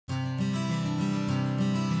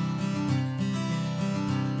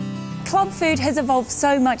Club food has evolved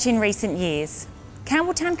so much in recent years.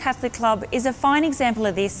 Campbelltown Catholic Club is a fine example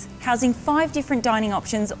of this, housing 5 different dining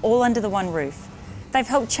options all under the one roof. They've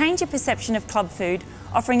helped change a perception of club food,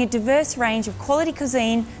 offering a diverse range of quality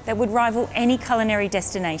cuisine that would rival any culinary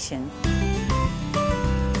destination.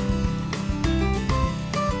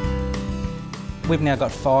 We've now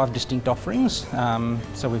got 5 distinct offerings.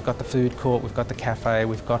 So we've got the food court, we've got the cafe,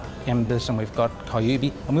 we've got Embers, and we've got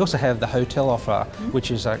Kyubi. And we also have the hotel offer,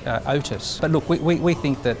 which is Otis. But look, we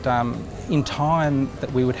think that in time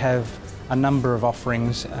that we would have a number of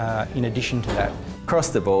offerings in addition to that. Across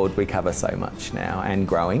the board, we cover so much now and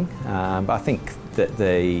growing. But I think that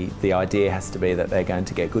the idea has to be that they're going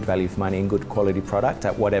to get good value for money and good quality product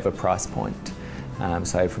at whatever price point.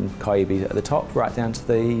 So from Kyubi at the top right down to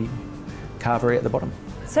the carvery at the bottom.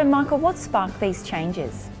 So Michael, what sparked these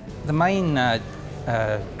changes? The main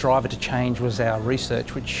driver to change was our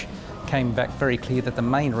research, which came back very clear that the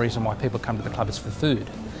main reason why people come to the club is for food.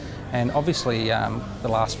 And obviously the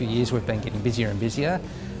last few years we've been getting busier and busier,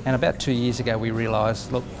 and about 2 years ago we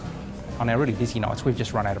realised, look, on our really busy nights we've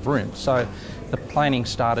just run out of room. So the planning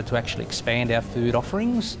started to actually expand our food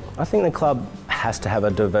offerings. I think the club has to have a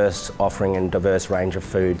diverse offering and diverse range of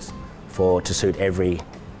foods to suit every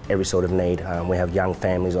sort of need. We have young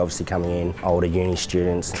families obviously coming in, older uni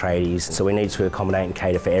students, tradies, so we need to accommodate and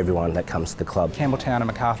cater for everyone that comes to the club. Campbelltown and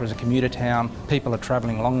Macarthur is a commuter town. People are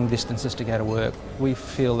travelling long distances to go to work. We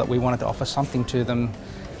feel that we wanted to offer something to them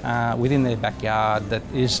within their backyard that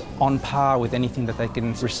is on par with anything that they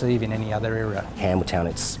can receive in any other area. Campbelltown,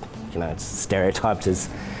 it's stereotyped as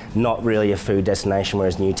not really a food destination,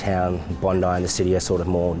 whereas Newtown, Bondi and the city are sort of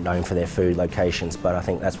more known for their food locations, but I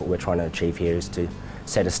think that's what we're trying to achieve here, is to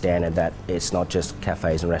set a standard that it's not just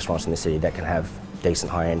cafes and restaurants in the city that can have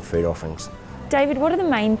decent high-end food offerings. David, what are the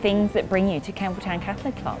main things that bring you to Campbelltown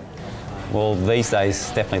Catholic Club? Well, these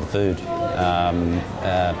days, definitely the food.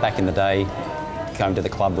 Back in the day, going to the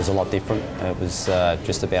club was a lot different. It was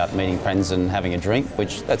just about meeting friends and having a drink,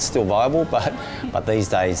 which that's still viable, but these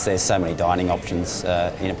days there's so many dining options,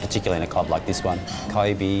 particularly in a club like this one.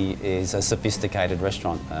 Kyubi is a sophisticated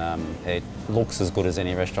restaurant. It looks as good as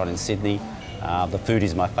any restaurant in Sydney. The food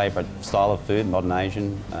is my favourite style of food, modern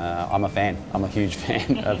Asian. I'm a fan. I'm a huge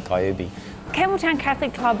fan of Kyubi. Campbelltown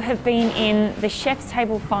Catholic Club have been in the Chef's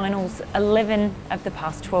Table finals 11 of the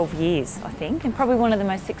past 12 years, I think, and probably one of the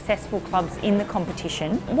most successful clubs in the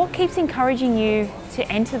competition. What keeps encouraging you to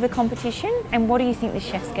enter the competition, and what do you think the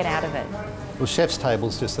chefs get out of it? Well, Chef's Table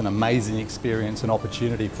is just an amazing experience and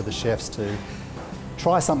opportunity for the chefs to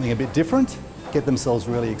try something a bit different, get themselves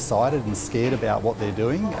really excited and scared about what they're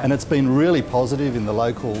doing. And it's been really positive in the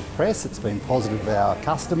local press, it's been positive with our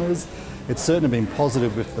customers, it's certainly been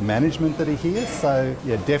positive with the management that are here. So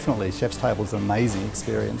yeah, definitely Chef's Table is an amazing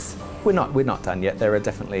experience. We're not done yet. There are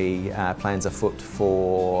definitely plans afoot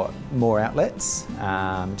for more outlets,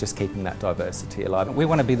 just keeping that diversity alive. We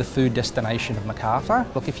want to be the food destination of Macarthur.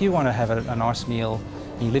 Look, if you want to have a nice meal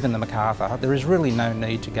and you live in the Macarthur, there is really no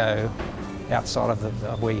need to go outside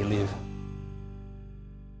of where you live.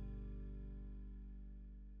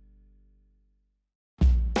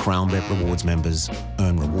 CrownBet Rewards members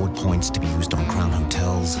earn reward points to be used on Crown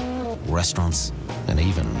hotels, restaurants, and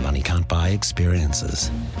even money can't buy experiences.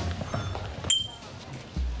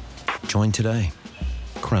 Join today.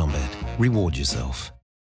 CrownBet. Reward yourself.